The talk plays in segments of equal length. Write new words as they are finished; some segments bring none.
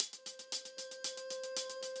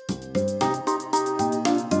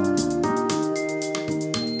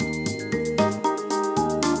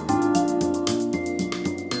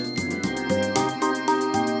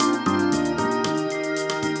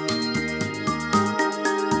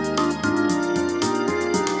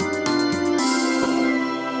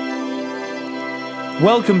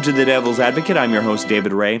Welcome to The Devil's Advocate. I'm your host,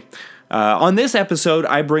 David Ray. On this episode,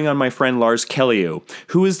 I bring on my friend Lars Callieou,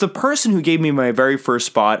 who is the person who gave me my very first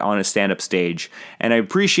spot on a stand-up stage. And I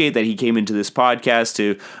appreciate that he came into this podcast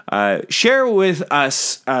to share with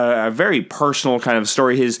us a very personal kind of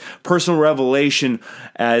story, his personal revelation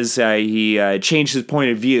as he changed his point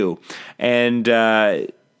of view. And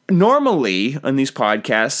normally on these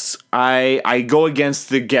podcasts, I go against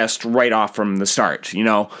the guest right off from the start, you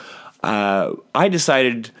know. I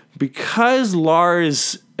decided because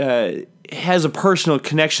Lars has a personal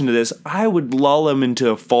connection to this, I would lull him into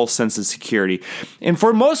a false sense of security. And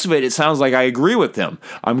for most of it, it sounds like I agree with him.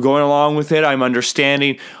 I'm going along with it. I'm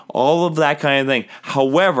understanding all of that kind of thing.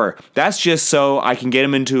 However, that's just so I can get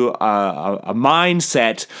him into a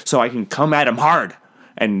mindset so I can come at him hard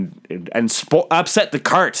and upset the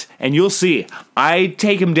cart. And you'll see, I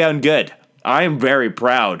take him down good. I am very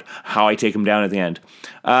proud how I take him down at the end.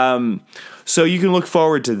 So you can look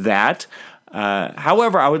forward to that.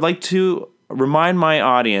 However, I would like to remind my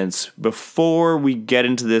audience before we get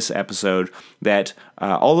into this episode that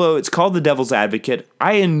although it's called The Devil's Advocate,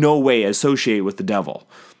 I in no way associate with the devil.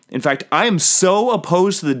 In fact, I am so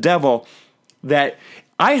opposed to the devil that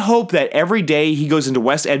I hope that every day he goes into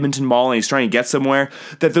West Edmonton Mall and he's trying to get somewhere,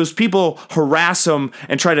 that those people harass him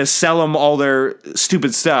and try to sell him all their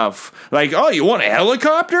stupid stuff. Like, oh, you want a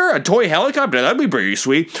helicopter? A toy helicopter? That'd be pretty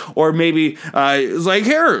sweet. Or maybe it's like,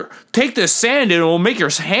 here, take this sand and it will make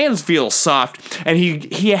your hands feel soft. And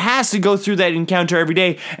he has to go through that encounter every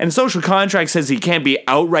day. And social contract says he can't be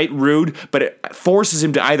outright rude, but it forces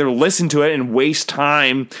him to either listen to it and waste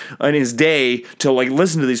time on his day to like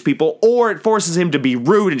listen to these people, or it forces him to be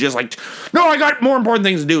rude and just like, no, I got more important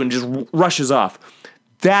things to do, and just rushes off.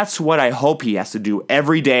 That's what I hope he has to do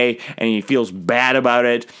every day, and he feels bad about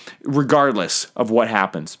it, regardless of what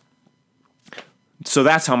happens. So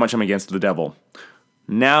that's how much I'm against the devil.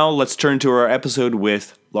 Now let's turn to our episode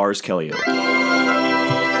with Lars Callieou.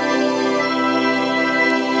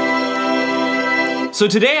 So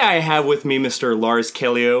today I have with me Mr. Lars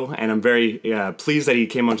Callieou, and I'm very pleased that he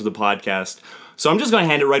came onto the podcast. So I'm just going to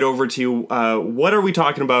hand it right over to you. What are we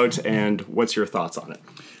talking about, and what's your thoughts on it?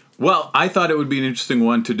 Well, I thought it would be an interesting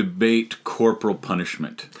one to debate corporal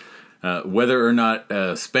punishment. Whether or not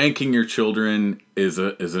spanking your children is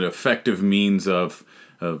an effective means of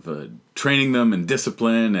training them in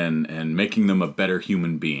discipline and making them a better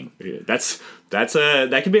human being.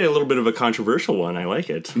 That could be a little bit of a controversial one. I like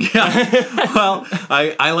it. Yeah. Well,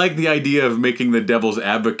 I like the idea of making the devil's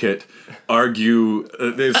advocate argue.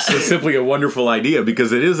 It's simply a wonderful idea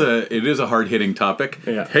because it is a hard-hitting topic.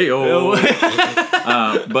 Yeah. Hey-oh.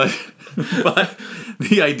 But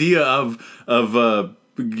the idea of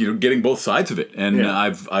getting both sides of it, and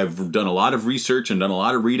yeah. I've done a lot of research and done a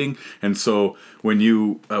lot of reading, and so when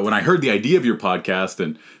I heard the idea of your podcast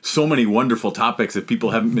and so many wonderful topics that people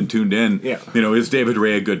haven't been tuned in, yeah. Is David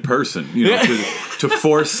Ray a good person? To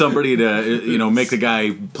force somebody to make the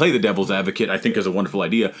guy play the devil's advocate, I think is a wonderful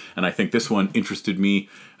idea, and I think this one interested me.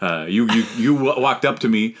 You walked up to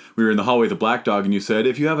me. We were in the hallway of the Black Dog, and you said,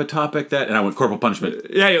 "If you have a topic that," and I went, "Corporal punishment."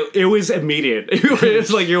 Yeah, it was immediate. It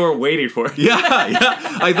was like you were waiting for it. Yeah.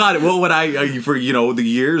 I thought, well, when for the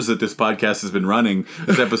years that this podcast has been running,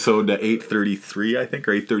 this episode 833, I think,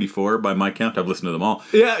 or 834 by my count. I've listened to them all.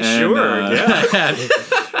 Yeah, sure. Yeah.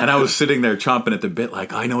 And I was sitting there chomping at the bit,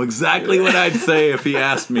 like I know exactly what I'd say if he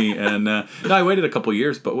asked me. And no, I waited a couple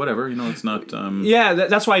years, but whatever. It's not. Yeah,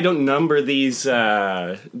 that's why I don't number these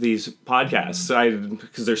podcasts.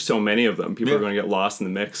 Because there's so many of them, people are going to get lost in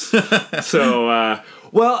the mix. So,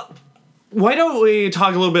 well, why don't we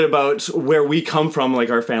talk a little bit about where we come from, like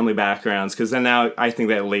our family backgrounds? Because then now I think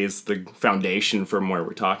that lays the foundation from where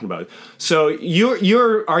we're talking about. So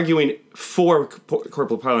you're arguing for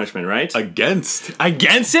corporal punishment, right? Against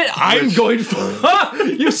it? I'm going for...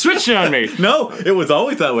 You switched it on me. No, it was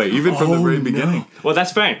always that way, even from the very beginning. No. Well,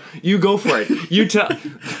 that's fine. You go for it. You tell...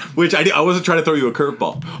 Which I wasn't trying to throw you a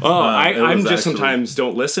curveball. I'm just sometimes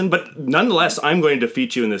don't listen, but nonetheless, I'm going to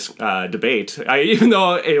defeat you in this debate, even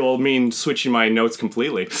though it will mean switching my notes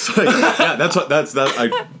completely. Yeah,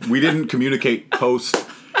 we didn't communicate post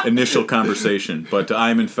initial conversation, but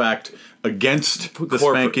I'm in fact against the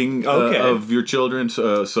spanking of your children.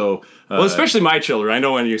 Well, especially my children. I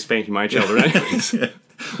know when you're spanking my children. Anyways.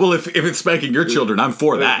 Well, if it's spanking your children, I'm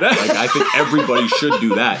for that. Like, I think everybody should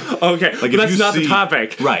do that. Okay, like, that's not the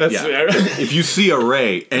topic. Right, yeah. If you see a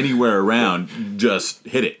ray anywhere around, just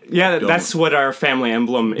hit it. Yeah, that's what our family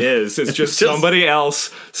emblem is. It's just somebody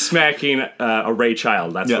else smacking a Ray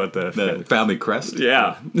child. That's what the family crest.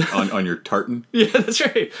 Yeah, on your tartan. Yeah, that's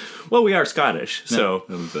right. Well, we are Scottish, so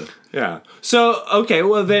yeah. So okay,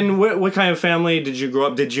 well then, what kind of family did you grow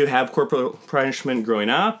up? Did you have corporal punishment growing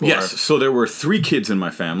up? Or? Yes. So there were 3 kids in my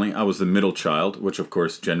family. I was the middle child, which of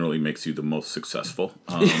course generally makes you the most successful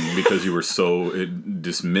because you were so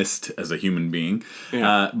dismissed as a human being.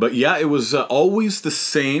 Yeah. But yeah, it was always the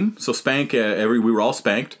same. So spank we were all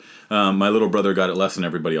spanked. My little brother got it less than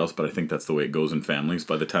everybody else, but I think that's the way it goes in families.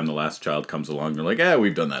 By the time the last child comes along, they're like,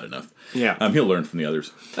 we've done that enough. Yeah. He'll learn from the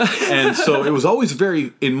others. And so it was always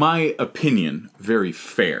very, in my opinion, very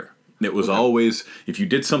fair. It was always, if you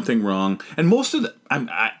did something wrong, and most of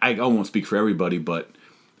I won't speak for everybody, but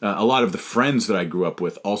a lot of the friends that I grew up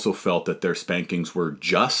with also felt that their spankings were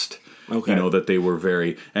just. Okay. That they were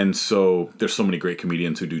very, and so there's so many great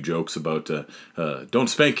comedians who do jokes about don't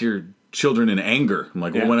spank your children in anger. I'm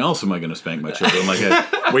like, well, when else am I going to spank my children?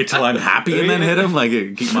 Like, wait till I'm happy and then hit them? Like,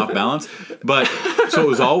 keep them off balance? But, so it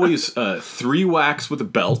was always 3 whacks with a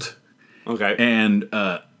belt. Okay. And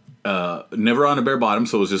never on a bare bottom,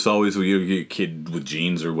 so it was just always a kid with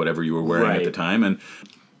jeans or whatever you were wearing at the time. And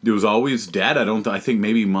it was always dad. I think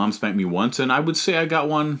maybe mom spanked me once, and I would say I got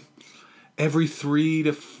one every 3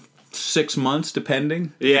 to 6 months,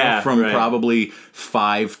 depending. Yeah. From probably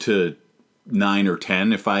 5 to 9 or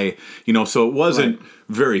 10 so it wasn't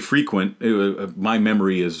very frequent. My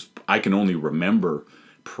memory is I can only remember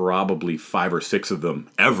probably 5 or 6 of them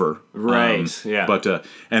ever. Right. Yeah. But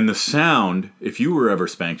and the sound, if you were ever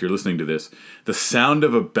spanked, you're listening to this, the sound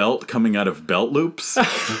of a belt coming out of belt loops.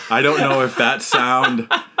 I don't know if that sound,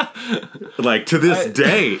 like to this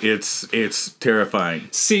day, it's terrifying.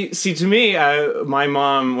 See, to me, my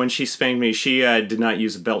mom, when she spanked me, she did not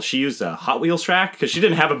use a belt. She used a Hot Wheels track because she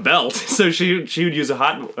didn't have a belt, so she would use a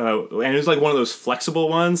and it was like one of those flexible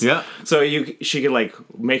ones. Yeah. So she could like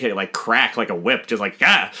make it like crack like a whip, just like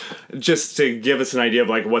just to give us an idea of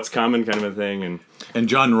like what's coming, kind of a thing. And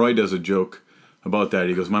John Roy does a joke about that.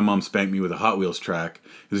 He goes, my mom spanked me with a Hot Wheels track.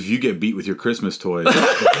 Because if you get beat with your Christmas toys,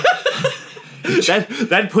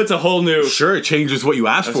 that puts a whole new... Sure, it changes what you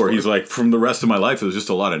asked for. He's like, from the rest of my life, it was just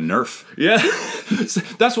a lot of Nerf. Yeah.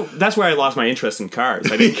 That's where I lost my interest in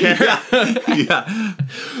cars. I didn't care. Yeah.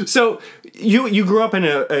 So you grew up in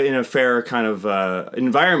a fair kind of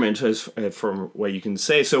environment, as from what you can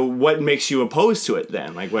say. So what makes you opposed to it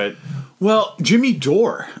then? Like what... Well, Jimmy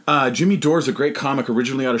Dore. Jimmy Dore is a great comic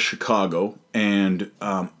originally out of Chicago. And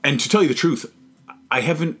to tell you the truth,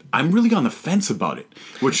 I'm really on the fence about it,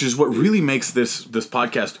 which is what really makes this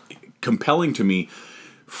podcast compelling to me.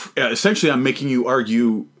 Essentially, I'm making you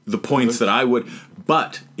argue the points that I would,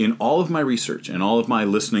 but in all of my research and all of my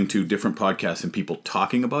listening to different podcasts and people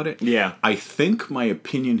talking about it, I think my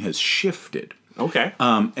opinion has shifted. Okay.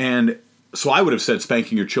 And so I would have said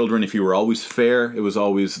spanking your children if you were always fair. It was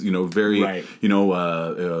always, very, what's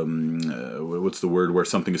the word where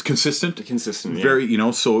something is consistent? Consistent, yeah.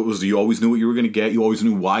 Very, so it was, you always knew what you were going to get. You always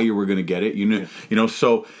knew why you were going to get it.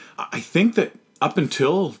 So I think that up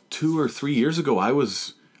until 2 or 3 years ago, I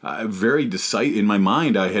was very decisive. In my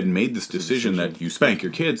mind, I had made this decision that you spank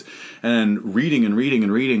your kids. And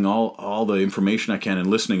reading all the information I can and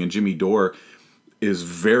listening, and Jimmy Dore is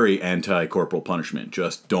very anti-corporal punishment.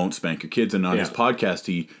 Just don't spank your kids. And on his podcast,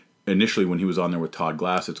 he initially, when he was on there with Todd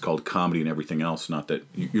Glass, it's called Comedy and Everything Else. Not that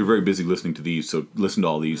you're very busy listening to these, so listen to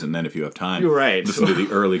all these, and then if you have time, listen to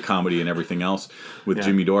the early Comedy and Everything Else with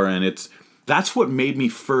Jimmy Dore. And that's what made me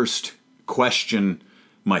first question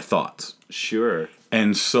my thoughts. Sure.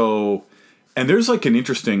 And so, and there's like an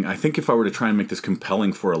interesting, I think if I were to try and make this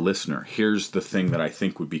compelling for a listener, here's the thing that I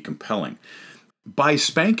think would be compelling. By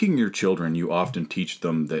spanking your children, you often teach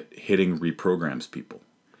them that hitting reprograms people.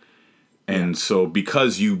 And so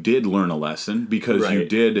because you did learn a lesson, because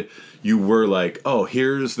you were like, oh,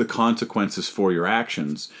 here's the consequences for your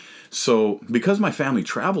actions. So because my family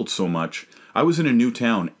traveled so much, I was in a new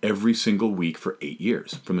town every single week for 8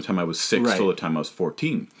 years, from the time I was 6 till the time I was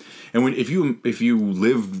 14. And if you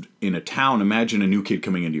lived in a town, imagine a new kid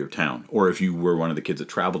coming into your town. Or if you were one of the kids that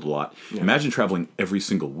traveled a lot, imagine traveling every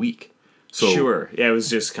single week. So, sure. Yeah, it was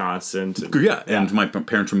just constant. And my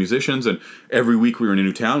parents were musicians, and every week we were in a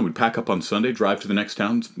new town. We'd pack up on Sunday, drive to the next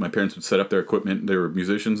town. My parents would set up their equipment. They were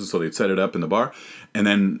musicians, and so they'd set it up in the bar. And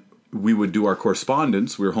then we would do our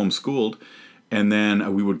correspondence. We were homeschooled. And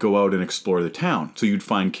then we would go out and explore the town. So you'd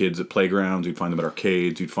find kids at playgrounds. You'd find them at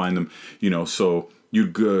arcades. You'd find them, so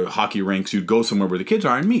you'd go hockey rinks. You'd go somewhere where the kids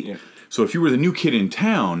are and meet. Yeah. So if you were the new kid in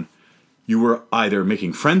town, you were either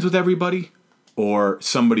making friends with everybody, or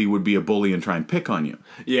somebody would be a bully and try and pick on you.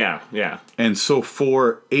 Yeah, yeah. And so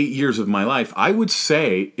for 8 years of my life, I would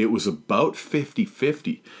say it was about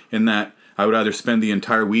 50-50 in that I would either spend the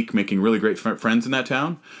entire week making really great friends in that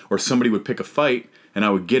town, or somebody would pick a fight, and I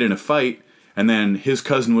would get in a fight, and then his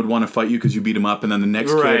cousin would want to fight you because you beat him up, and then the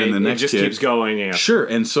next kid, and the next kid. It just keeps going, yeah. Sure,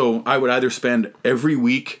 and so I would either spend every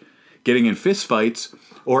week getting in fist fights,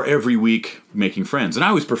 or every week making friends. And I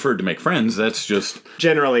always preferred to make friends. That's just...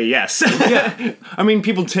 Generally, yes. Yeah. I mean,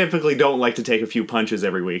 people typically don't like to take a few punches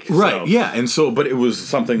every week. Right, yeah. And so, but it was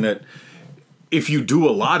something that if you do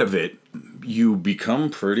a lot of it, you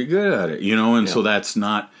become pretty good at it, And so that's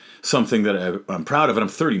not something that I'm proud of. And I'm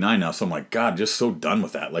 39 now, so I'm like, God, just so done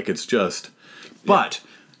with that. Like, it's just... But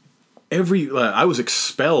I was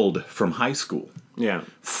expelled from high school. Yeah.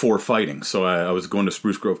 For fighting. So I was going to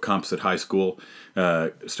Spruce Grove Composite High School,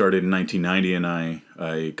 started in 1990, and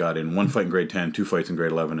I got in one fight in grade 10, 2 fights in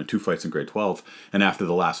grade 11, and 2 fights in grade 12. And after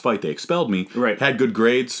the last fight, they expelled me. Right. Had good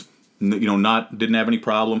grades, didn't have any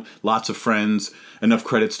problem, lots of friends, enough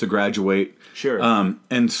credits to graduate. Sure.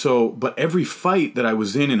 And so, but every fight that I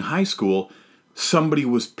was in high school, somebody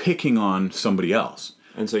was picking on somebody else.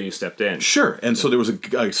 And so you stepped in. Sure. And so there was a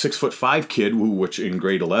 6'5" kid, which in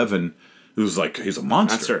grade 11... It was like, he's a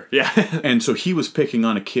monster. Yeah. And so he was picking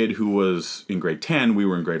on a kid who was in grade 10. We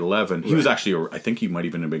were in grade 11. He was actually, I think he might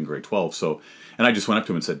even have been in grade 12. So, and I just went up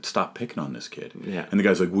to him and said, stop picking on this kid. Yeah. And the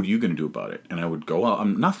guy's like, what are you going to do about it? And I would go, well,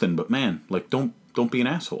 I'm nothing, but man, like, don't be an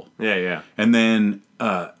asshole. Yeah, yeah. And then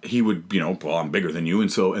he would, well, I'm bigger than you. And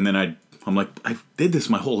so, and then I'm like, I did this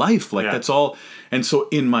my whole life. Like, that's all. And so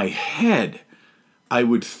in my head, I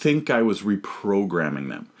would think I was reprogramming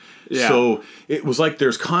them. Yeah. So it was like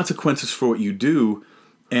there's consequences for what you do,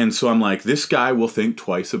 and so I'm like, this guy will think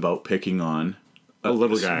twice about picking on a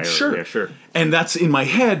little guy. Sure. Yeah, sure. And that's in my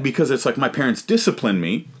head because it's like my parents disciplined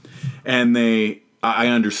me, and I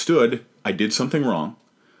understood I did something wrong.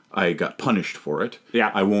 I got punished for it. Yeah.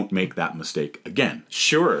 I won't make that mistake again.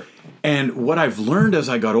 Sure. And what I've learned as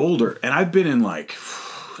I got older, and I've been in like,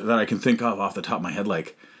 that I can think of off the top of my head,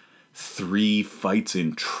 like 3 fights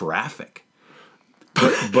in traffic.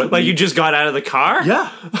 But like you just got out of the car? Yeah.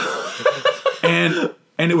 and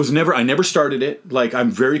it was I never started it. Like, I'm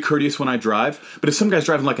very courteous when I drive. But if some guy's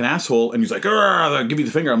driving like an asshole and he's like, give me the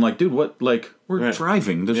finger, I'm like, dude, what? Like, we're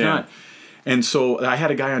driving. There's not. And so I had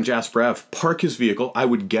a guy on Jasper Ave park his vehicle. I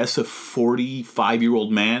would guess a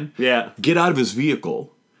 45-year-old man. Yeah. Get out of his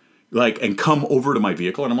vehicle. Like, and come over to my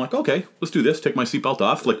vehicle. And I'm like, okay, let's do this. Take my seatbelt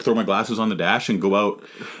off. Like, throw my glasses on the dash and go out.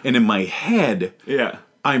 And in my head... Yeah.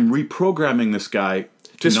 I'm reprogramming this guy.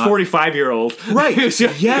 This 45-year-old. Right.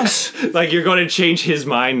 Yes. Like you're going to change his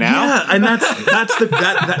mind now? Yeah, and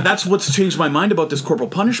that's what's changed my mind about this corporal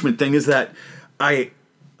punishment thing is that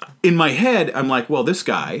in my head, I'm like, well, this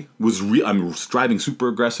guy I'm driving super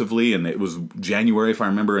aggressively, and it was January, if I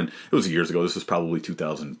remember, and it was years ago. This was probably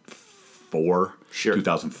 2004, sure.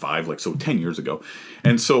 2005, like, so 10 years ago.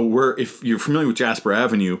 And so if you're familiar with Jasper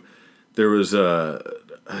Avenue, there was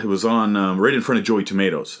it was on right in front of Joey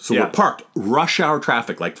Tomatoes. So we're parked, rush hour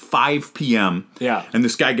traffic, like 5 p.m. Yeah. And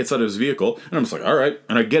this guy gets out of his vehicle, and I'm just like, all right.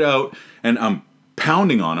 And I get out, and I'm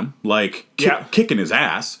pounding on him, like kicking his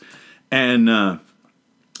ass. And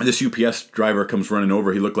this UPS driver comes running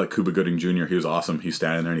over. He looked like Cuba Gooding Jr. He was awesome. He's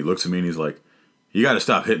standing there, and he looks at me, and he's like, you got to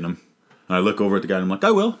stop hitting him. And I look over at the guy, and I'm like,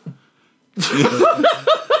 I will.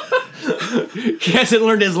 He hasn't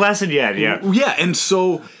learned his lesson yet. Yeah. Yeah, and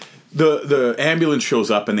so... The ambulance shows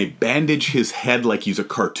up and they bandage his head like he's a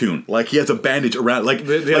cartoon. Like he has a bandage around, like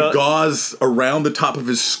gauze around the top of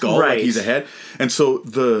his skull, like he's a head. And so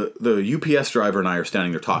the UPS driver and I are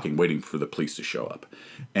standing there talking, waiting for the police to show up.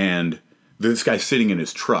 And this guy's sitting in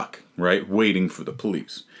his truck, right, waiting for the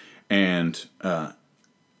police. And the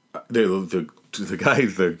guy,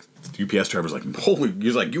 the UPS driver's like,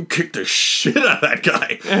 he's like, you kicked the shit out of that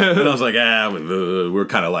guy. And I was like, we're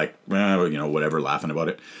kind of like, whatever, laughing about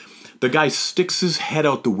it. The guy sticks his head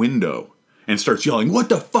out the window and starts yelling, what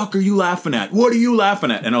the fuck are you laughing at? What are you laughing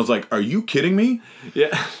at? And I was like, are you kidding me?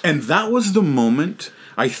 Yeah. And that was the moment,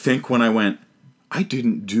 I think, when I went, I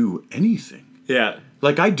didn't do anything. Yeah.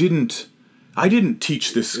 Like, I didn't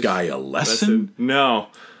teach this guy a lesson. No.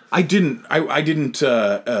 I didn't,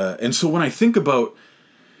 and so when I think about,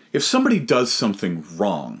 if somebody does something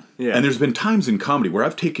wrong, and there's been times in comedy where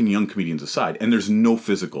I've taken young comedians aside, and there's no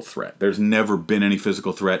physical threat. There's never been any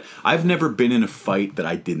physical threat. I've never been in a fight that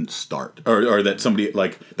I didn't start, or that somebody,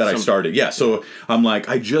 like, I started. Yeah, so I'm like,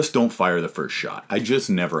 I just don't fire the first shot. I just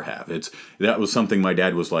never have. That was something my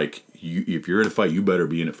dad was like, if you're in a fight, you better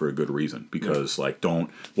be in it for a good reason, because, like,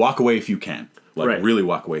 don't walk away if you can. Like, really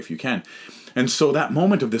walk away if you can. And so that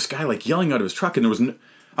moment of this guy like yelling out of his truck, and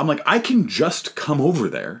I'm like, I can just come over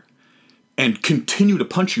there and continue to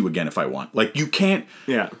punch you again if I want. Like, you can't.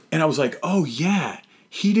 Yeah. And I was like, oh yeah,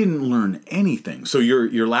 he didn't learn anything. So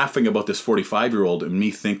you're laughing about this 45-year-old and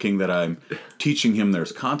me thinking that I'm teaching him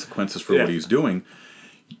there's consequences for what he's doing.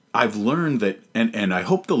 I've learned that, and I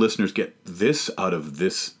hope the listeners get this out of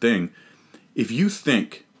this thing. If you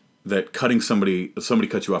think that somebody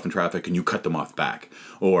cuts you off in traffic and you cut them off back,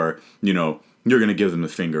 or, you know, you're going to give them the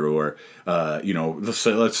finger, or, you know,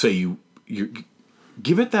 let's say you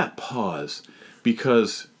give it that pause,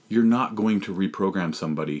 because you're not going to reprogram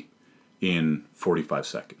somebody in 45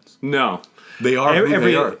 seconds. No. They are who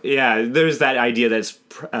they are. Yeah, there's that idea that's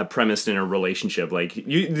premised in a relationship. Like,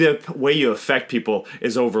 the way you affect people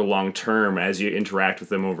is over long term as you interact with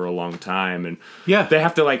them over a long time. And they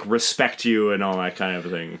have to, like, respect you and all that kind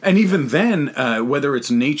of thing. And even then, whether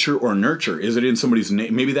it's nature or nurture, is it in somebody's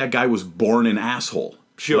maybe that guy was born an asshole.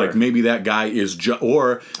 Sure. Like, maybe that guy is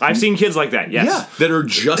or I've seen kids like that, yes. Yeah, that are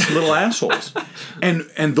just little assholes.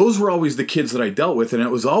 And those were always the kids that I dealt with, and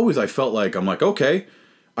it was always, I felt like, I'm like, okay,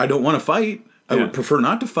 I don't want to fight. I would prefer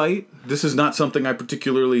not to fight. This is not something I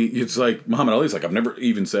particularly... It's like Muhammad Ali's like, I've never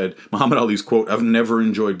even said... Muhammad Ali's quote, I've never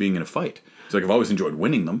enjoyed being in a fight. It's like, I've always enjoyed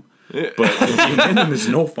winning them. But being in them is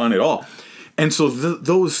no fun at all. And so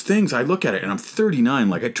those things, I look at it, and I'm 39.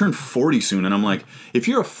 Like, I turn 40 soon, and I'm like, if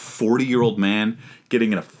you're a 40-year-old man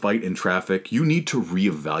getting in a fight in traffic, you need to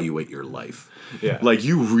reevaluate your life. Yeah. Like,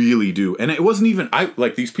 you really do. And it wasn't even...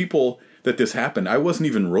 like, these people that this happened, I wasn't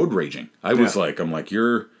even road raging. I was like, I'm like,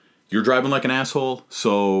 You're driving like an asshole,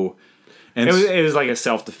 so... And it was like a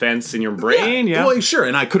self-defense in your brain, yeah? Well, sure,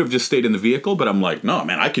 and I could have just stayed in the vehicle, but I'm like, no,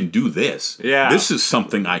 man, I can do this. Yeah. This is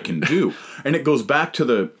something I can do. And it goes back to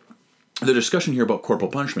the discussion here about corporal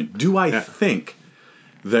punishment. Do I think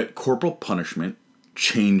that corporal punishment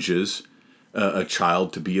changes a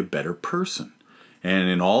child to be a better person? And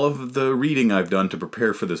in all of the reading I've done to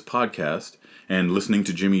prepare for this podcast, and listening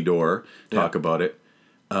to Jimmy Dore talk about it,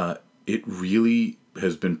 it really...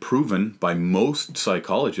 has been proven by most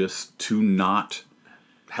psychologists to not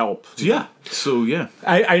help. Yeah. So, yeah.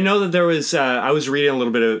 I know that there was... I was reading a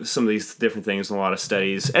little bit of some of these different things in a lot of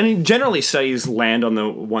studies. And generally studies land on the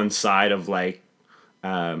one side of, like,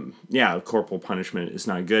 corporal punishment is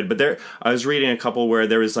not good. But I was reading a couple where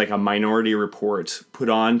there was, like, a minority report put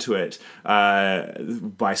onto it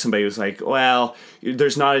by somebody who was like, well,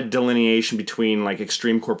 there's not a delineation between, like,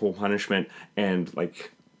 extreme corporal punishment and,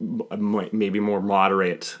 like... maybe more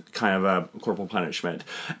moderate kind of a corporal punishment.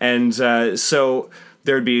 And so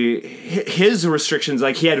there'd be his restrictions,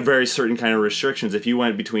 like he had very certain kind of restrictions. If you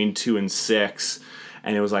went between 2 and 6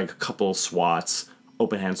 and it was like a couple swats,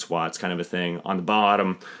 open hand swats kind of a thing on the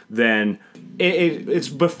bottom, then it's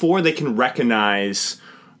before they can recognize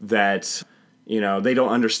that, you know, they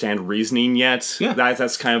don't understand reasoning yet. Yeah.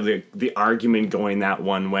 That's kind of the argument going that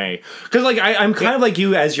one way. Because, like, I'm kind of like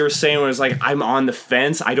you, as you're saying, where it's like, I'm on the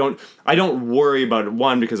fence. I don't worry about it,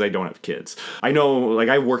 one, because I don't have kids. I know, like,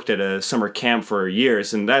 I worked at a summer camp for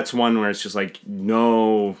years, and that's one where it's just like,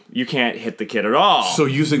 no, you can't hit the kid at all. So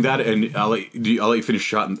using that, and I'll let you finish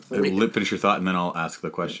finish your thought, and then I'll ask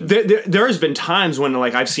the question. There has been times when,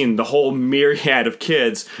 like, I've seen the whole myriad of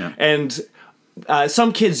kids, and...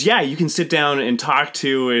 some kids, you can sit down and talk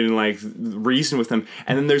to and, like, reason with them.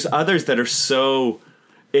 And then there's others that are so,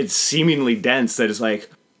 it's seemingly dense that it's like,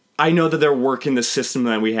 I know that they're working the system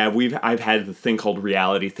that we have. I've had the thing called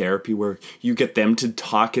reality therapy where you get them to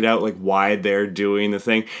talk it out, like, why they're doing the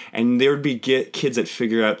thing. And there would be kids that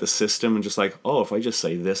figure out the system and just like, oh, if I just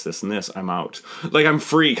say this, this, and this, I'm out. Like, I'm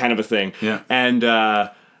free kind of a thing. Yeah.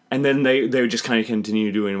 And then they would just kind of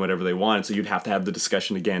continue doing whatever they wanted. So you'd have to have the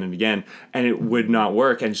discussion again and again, and it would not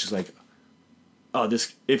work. And it's just like, oh,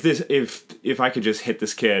 if I could just hit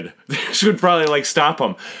this kid, this would probably, like, stop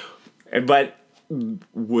him. But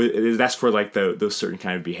that's for, like, those certain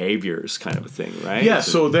kind of behaviors, kind of a thing, right? Yeah.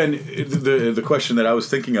 So then the question that I was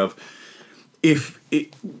thinking of,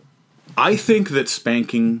 I think that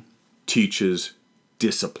spanking teaches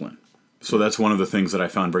discipline. So that's one of the things that I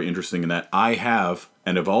found very interesting, in that I have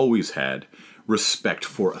and have always had respect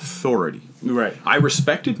for authority. Right. I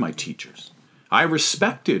respected my teachers. I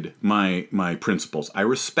respected my principals. I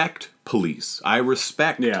respect police. I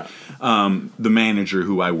respect the manager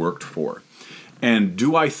who I worked for. And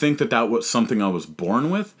do I think that was something I was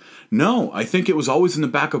born with? No. I think it was always in the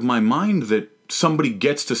back of my mind that somebody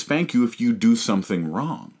gets to spank you if you do something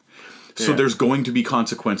wrong. So there's going to be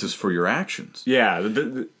consequences for your actions. Yeah,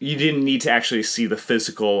 you didn't need to actually see the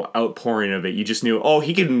physical outpouring of it. You just knew,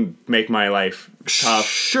 he can make my life tough.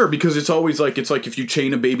 Sure, because it's always like, if you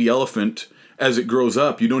chain a baby elephant as it grows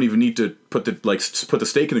up, you don't even need to put the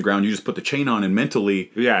stake in the ground. You just put the chain on, and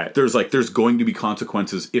mentally, there's going to be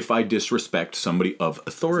consequences if I disrespect somebody of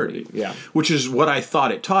authority. Yeah, which is what I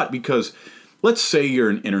thought it taught. Because let's say you're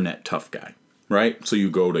an internet tough guy, right? So you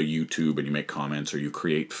go to YouTube and you make comments, or you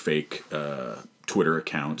create fake Twitter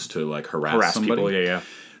accounts to like harass somebody. People. Yeah.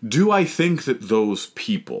 Do I think that those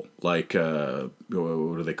people, like what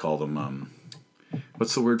do they call them?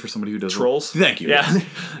 What's the word for somebody who does trolls? Thank you. Yeah.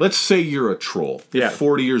 Let's say you're a troll. Yeah. You're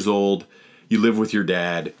 40 years old. You live with your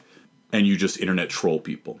dad, and you just internet troll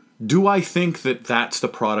people. Do I think that that's the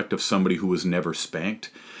product of somebody who was never spanked?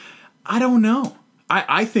 I don't know.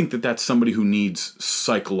 I think that that's somebody who needs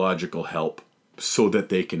psychological help so that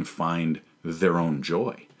they can find their own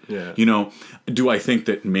joy. Yeah. You know, do I think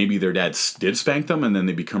that maybe their dad did spank them and then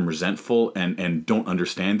they become resentful and don't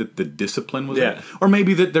understand that the discipline was there? Or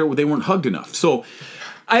maybe that they weren't hugged enough. So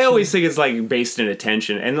I always think it's like based in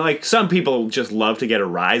attention, and like some people just love to get a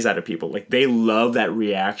rise out of people. Like they love that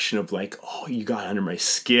reaction of like, oh, you got under my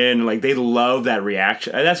skin. Like they love that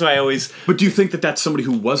reaction. And that's why I always. But do you think that that's somebody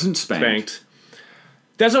who wasn't spanked?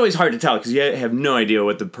 That's always hard to tell because you have no idea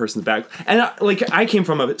what the person's back. And I came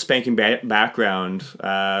from a spanking background,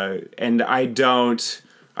 and I don't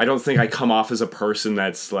think I come off as a person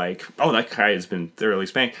that's like, oh, that guy has been thoroughly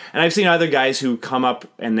spanked. And I've seen other guys who come up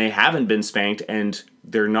and they haven't been spanked, and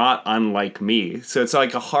they're not unlike me. So it's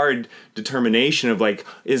like a hard determination of like,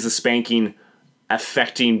 is the spanking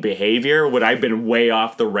affecting behavior? Would I have been way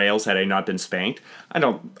off the rails had I not been spanked? I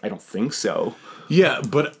don't think so. Yeah,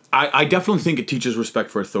 but I definitely think it teaches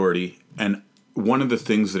respect for authority, and one of the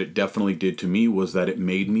things that it definitely did to me was that it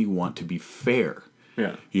made me want to be fair.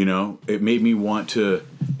 Yeah. You know, it made me want to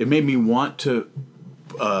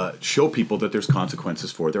show people that there's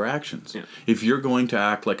consequences for their actions. Yeah. If you're going to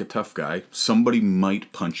act like a tough guy, somebody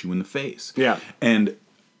might punch you in the face. Yeah. And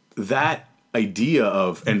that idea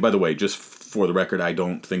of, and by the way, just for the record, I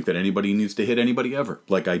don't think that anybody needs to hit anybody ever.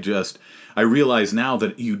 Like I realize now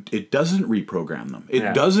that it doesn't reprogram them.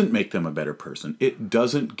 It doesn't make them a better person. It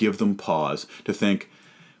doesn't give them pause to think,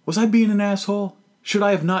 was I being an asshole? Should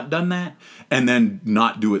I have not done that? And then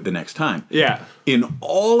not do it the next time. Yeah. In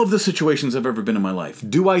all of the situations I've ever been in my life,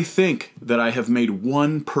 do I think that I have made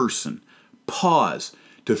one person pause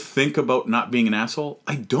to think about not being an asshole?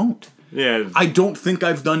 I don't. Yeah. I don't think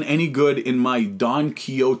I've done any good in my Don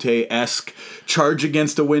Quixote-esque charge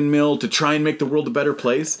against a windmill to try and make the world a better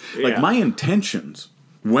place. Yeah. Like, my intentions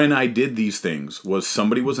when I did these things was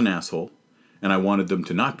somebody was an asshole, and I wanted them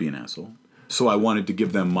to not be an asshole. So I wanted to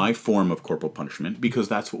give them my form of corporal punishment because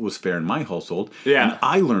that's what was fair in my household. Yeah. And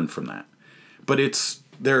I learned from that. But it's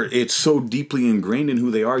so deeply ingrained in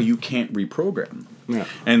who they are, you can't reprogram them. Yeah.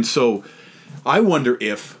 And so I wonder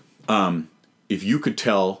if you could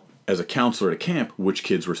tell as a counselor at a camp which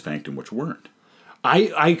kids were spanked and which weren't.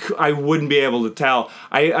 I wouldn't be able to tell.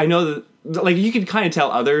 I know that, like, you can kind of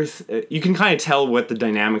tell others. You can kind of tell what the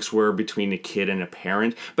dynamics were between a kid and a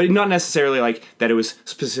parent, but not necessarily like that it was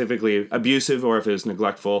specifically abusive, or if it was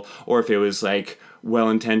neglectful, or if it was like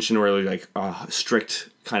well-intentioned or like a strict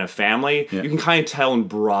kind of family. Yeah. You can kind of tell in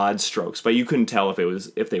broad strokes, but you couldn't tell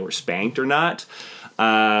if they were spanked or not.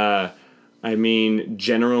 I mean,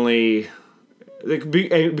 generally,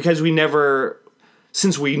 because we never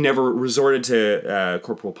resorted to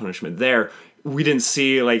corporal punishment there, we didn't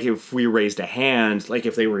see, like, if we raised a hand, like,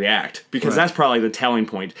 if they react. Because that's probably the telling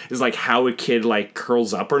point, is, like, how a kid, like,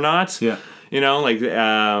 curls up or not. Yeah. You know, like,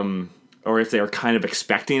 or if they're kind of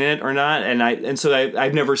expecting it or not. And so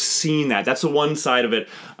I've never seen that. That's the one side of it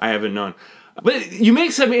I haven't known. But you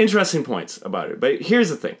make some interesting points about it. But here's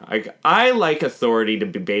the thing. I like authority to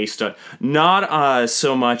be based on, not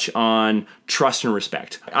so much on trust and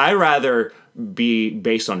respect. I rather be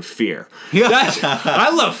based on fear. Yeah.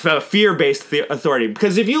 I love fear-based authority,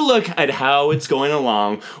 because if you look at how it's going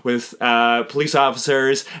along with police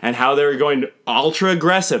officers and how they're going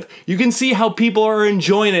ultra-aggressive, you can see how people are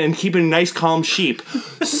enjoying it and keeping nice, calm sheep.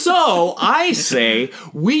 So I say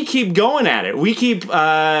we keep going at it. We keep,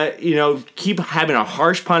 keep having a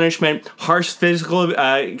harsh punishment, harsh physical,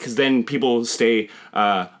 because then people stay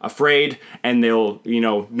afraid, and they'll,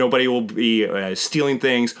 nobody will be stealing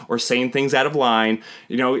things or saying things out of line.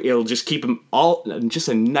 It'll just keep them all just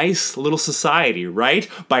a nice little society, right?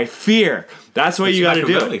 By fear. That's what you got to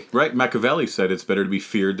do. Right? Machiavelli said it's better to be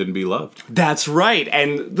feared than be loved. That's right.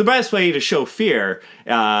 And the best way to show fear,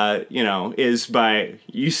 is by,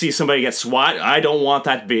 you see somebody get swat. I don't want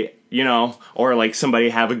that to be you know, or like somebody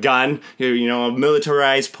have a gun, you know, a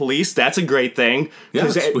militarized police, that's a great thing. Yeah,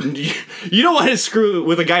 you don't want to screw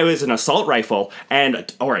with a guy who has an assault rifle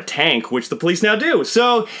or a tank, which the police now do.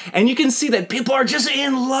 So, and you can see that people are just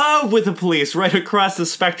in love with the police right across the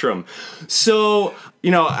spectrum. So, you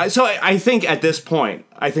know, I think at this point,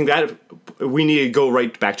 I think that we need to go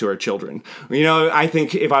right back to our children. You know, I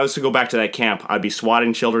think if I was to go back to that camp, I'd be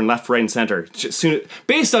swatting children left, right, and center.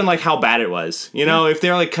 Based on, like, how bad it was. You know, if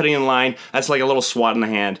they're, like, cutting in line, that's like a little swat in the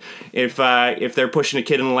hand. If they're pushing a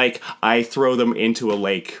kid in the lake, I throw them into a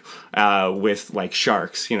lake with, like,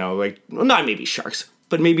 sharks. You know, like, well, not maybe sharks,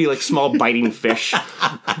 but maybe, like, small biting fish.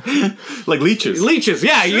 Like leeches. Leeches,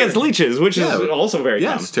 yeah, sure. You get leeches, which is also very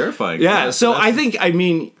common. Yeah, it's terrifying. Yeah, so I think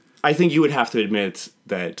you would have to admit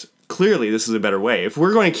that clearly this is a better way. If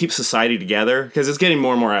we're going to keep society together, because it's getting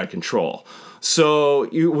more and more out of control. So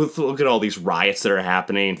you look at all these riots that are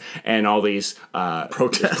happening and all these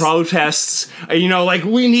protests. You know, like,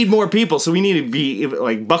 we need more people, so we need to be,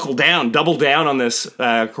 like, double down on this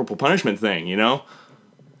corporal punishment thing, you know?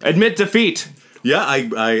 Admit defeat. Yeah,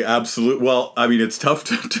 I absolutely. Well, I mean, it's tough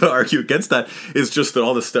to argue against that. It's just that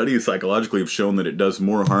all the studies psychologically have shown that it does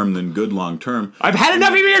more harm than good long term. I've had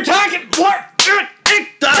enough of your talking.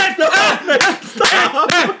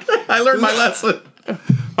 I learned my lesson.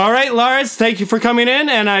 All right, Lars, thank you for coming in,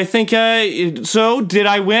 and I think, so, did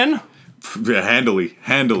I win? Yeah,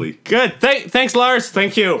 handily. Good. Thanks, Lars.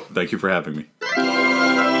 Thank you. Thank you for having me.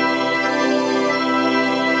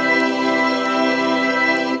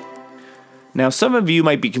 Now, some of you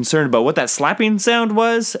might be concerned about what that slapping sound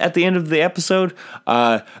was at the end of the episode.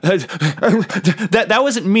 That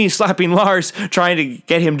wasn't me slapping Lars, trying to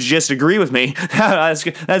get him to just agree with me.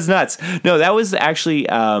 That's nuts. No, that was actually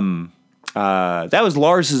that was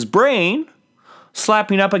Lars's brain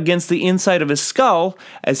slapping up against the inside of his skull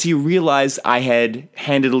as he realized I had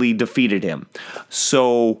handedly defeated him.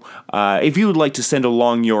 So, if you would like to send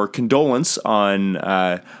along your condolence on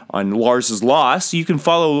Lars's loss, you can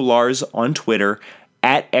follow Lars on Twitter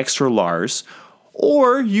 @ExtraLars,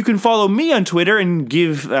 or you can follow me on Twitter and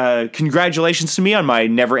give congratulations to me on my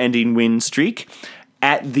never-ending win streak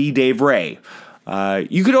 @TheDaveRay.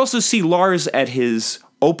 You could also see Lars at his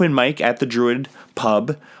open mic at the Druid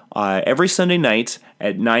Pub every Sunday night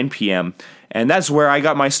at 9 p.m., and that's where I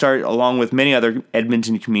got my start, along with many other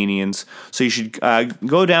Edmonton comedians. So you should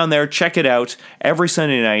go down there, check it out every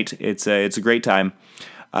Sunday night. It's a great time.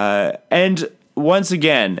 And once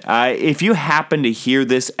again, if you happen to hear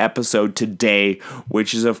this episode today,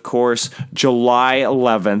 which is, of course, July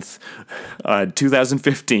 11th,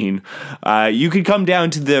 2015, you can come down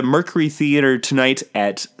to the Mercury Theater tonight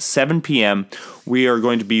at 7 p.m. We are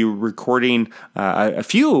going to be recording a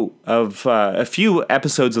few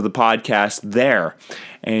episodes of the podcast there.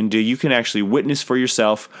 And you can actually witness for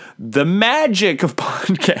yourself the magic of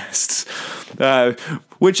podcasts,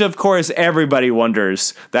 which, of course, everybody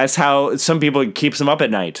wonders. That's how some people keeps them up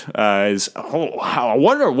at night. I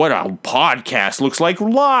wonder what a podcast looks like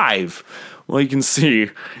live. Well, you can see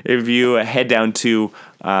if you head down to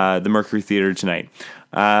the Mercury Theater tonight.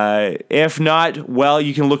 If not, well,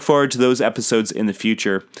 you can look forward to those episodes in the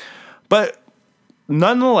future. But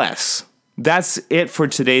nonetheless, that's it for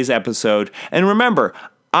today's episode. And remember,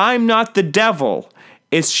 I'm not the devil.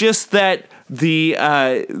 It's just that the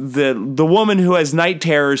woman who has night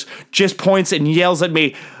terrors just points and yells at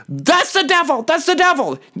me, "That's the devil! That's the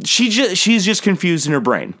devil!" She's just confused in her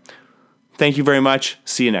brain. Thank you very much.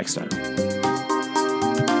 See you next time.